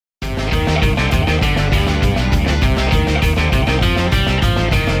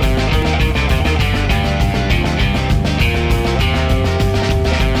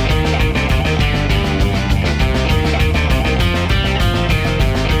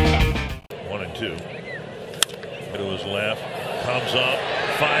2. To his left, comes up,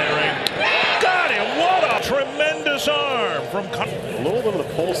 firing. Got him! What a tremendous arm from. A little bit of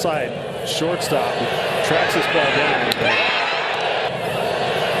the pull side shortstop tracks this ball down.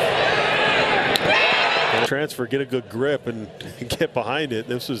 Transfer, get a good grip and get behind it.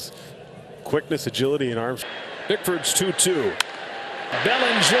 This was quickness, agility, and arms. Bickford's 2-2.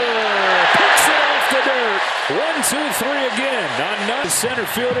 Bellinger picks it off the dirt. 1-2-3 again. On center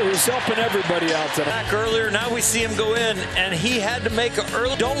fielder who's helping everybody out tonight. Back earlier, now we see him go in, and he had to make an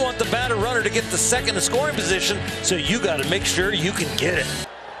early. Don't want the batter runner to get the second in scoring position, so you got to make sure you can get it.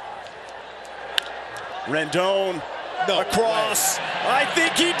 Rendon across. I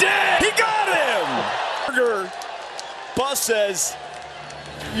think he did. He got him. Burger. Bus says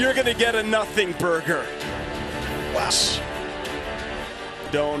you're going to get a nothing burger. Wow.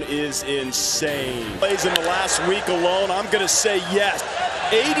 Rendon is insane. Plays in the last week alone. I'm going to say yes.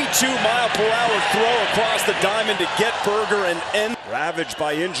 82-mile-per-hour throw across the diamond to get Berger and end. Ravaged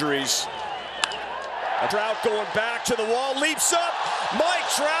by injuries. Trout going back to the wall, leaps up. Mike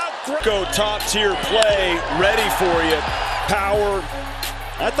Trout. Go top-tier play, ready for you. Power.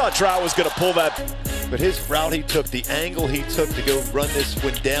 I thought Trout was going to pull that. But his route he took, the angle he took to go run this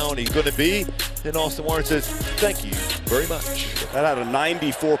one down, he's going to be. And Austin Warren says, thank you very much. That had a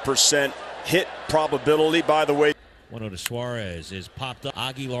 94% hit probability, by the way. 1-0 to Suarez is popped up.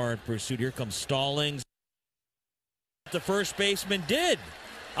 Aguilar in pursuit. Here comes Stallings. The first baseman did.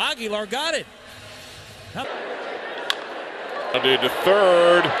 Aguilar got it. To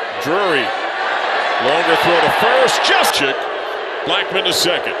third, Drury. Longer throw to first, just chick. Blackman to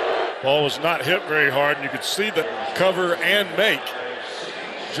second. Ball was not hit very hard, and you could see the cover and make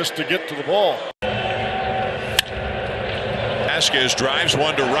just to get to the ball. Vasquez drives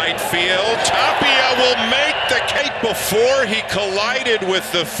one to right field. Tapia will make the cake before he collided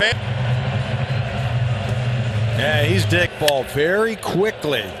with the fence. Yeah, he's dick ball very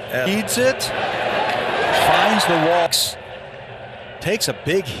quickly. Leads it, finds the walks, takes a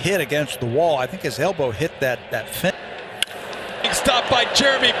big hit against the wall. I think his elbow hit that fence. Stopped by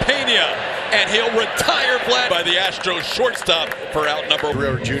Jeremy Pena, and he'll retire flat by the Astros shortstop for out number.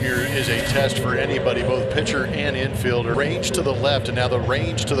 Guerrero Jr. is a test for anybody, both pitcher and infielder. Range to the left, and now the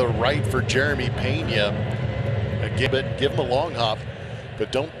range to the right for Jeremy Pena. Again, but give him a long hop,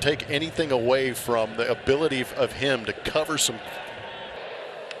 but don't take anything away from the ability of him to cover some.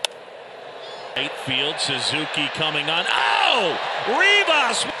 Right field, Suzuki coming on. Oh!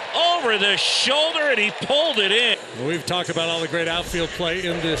 Rivas over the shoulder, and he pulled it in. We've talked about all the great outfield play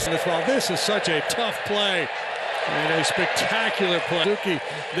in this as well. This is such a tough play and a spectacular play. Suzuki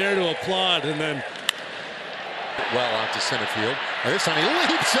there to applaud, and then Well out to center field. And this time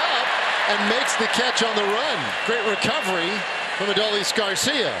he leaps up and makes the catch on the run. Great recovery from Adolis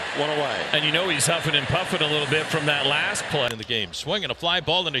Garcia. One away. And you know he's huffing and puffing a little bit from that last play in the game. Swinging a fly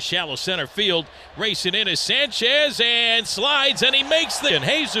ball into shallow center field. Racing in is Sanchez and slides, and he makes the. And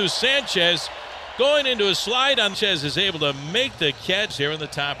Jesus Sanchez going into a slide. Sanchez is able to make the catch here in the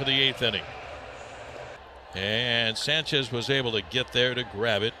top of the 8th inning. And Sanchez was able to get there to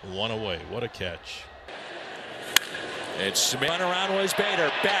grab it. One away. What a catch. It's Smith. Run around was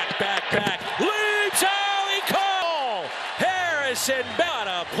Bader. Back. Leaps out. He called. Harrison got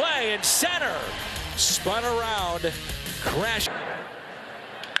a play in center. Spun around. Crash.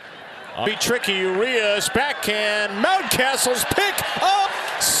 be tricky. Urias backhand. Mountcastle's pick up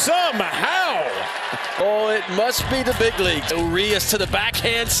somehow. Oh, it must be the big leagues. Urias to the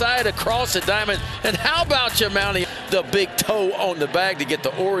backhand side across the diamond. And how about you mounting the big toe on the bag to get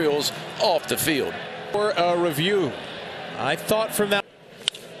the Orioles off the field? For a review, I thought from that.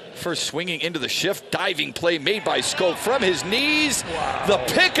 First swinging into the shift, diving play made by Scope from his knees. Wow. The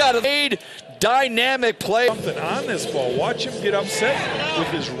pick out of the dynamic play. Something on this ball. Watch him get upset with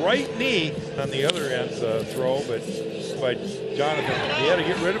his right knee on the other end throw, but by Jonathan, he had to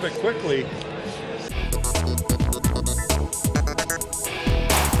get rid of it quickly.